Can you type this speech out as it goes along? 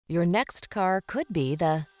Your next car could be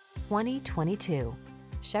the 2022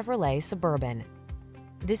 Chevrolet Suburban.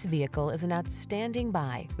 This vehicle is an outstanding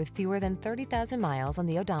buy with fewer than 30,000 miles on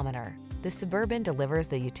the odometer. The Suburban delivers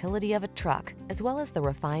the utility of a truck, as well as the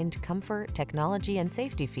refined comfort, technology, and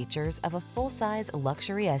safety features of a full-size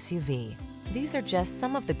luxury SUV. These are just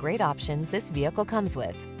some of the great options this vehicle comes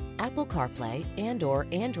with: Apple CarPlay and/or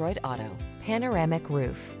Android Auto, panoramic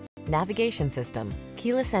roof, navigation system,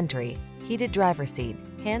 keyless entry, heated driver's seat,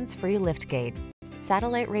 hands-free liftgate,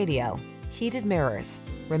 satellite radio, heated mirrors,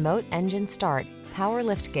 remote engine start, power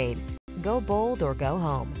liftgate. Go bold or go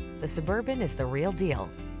home. The Suburban is the real deal.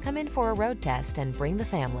 Come in for a road test and bring the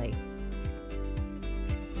family.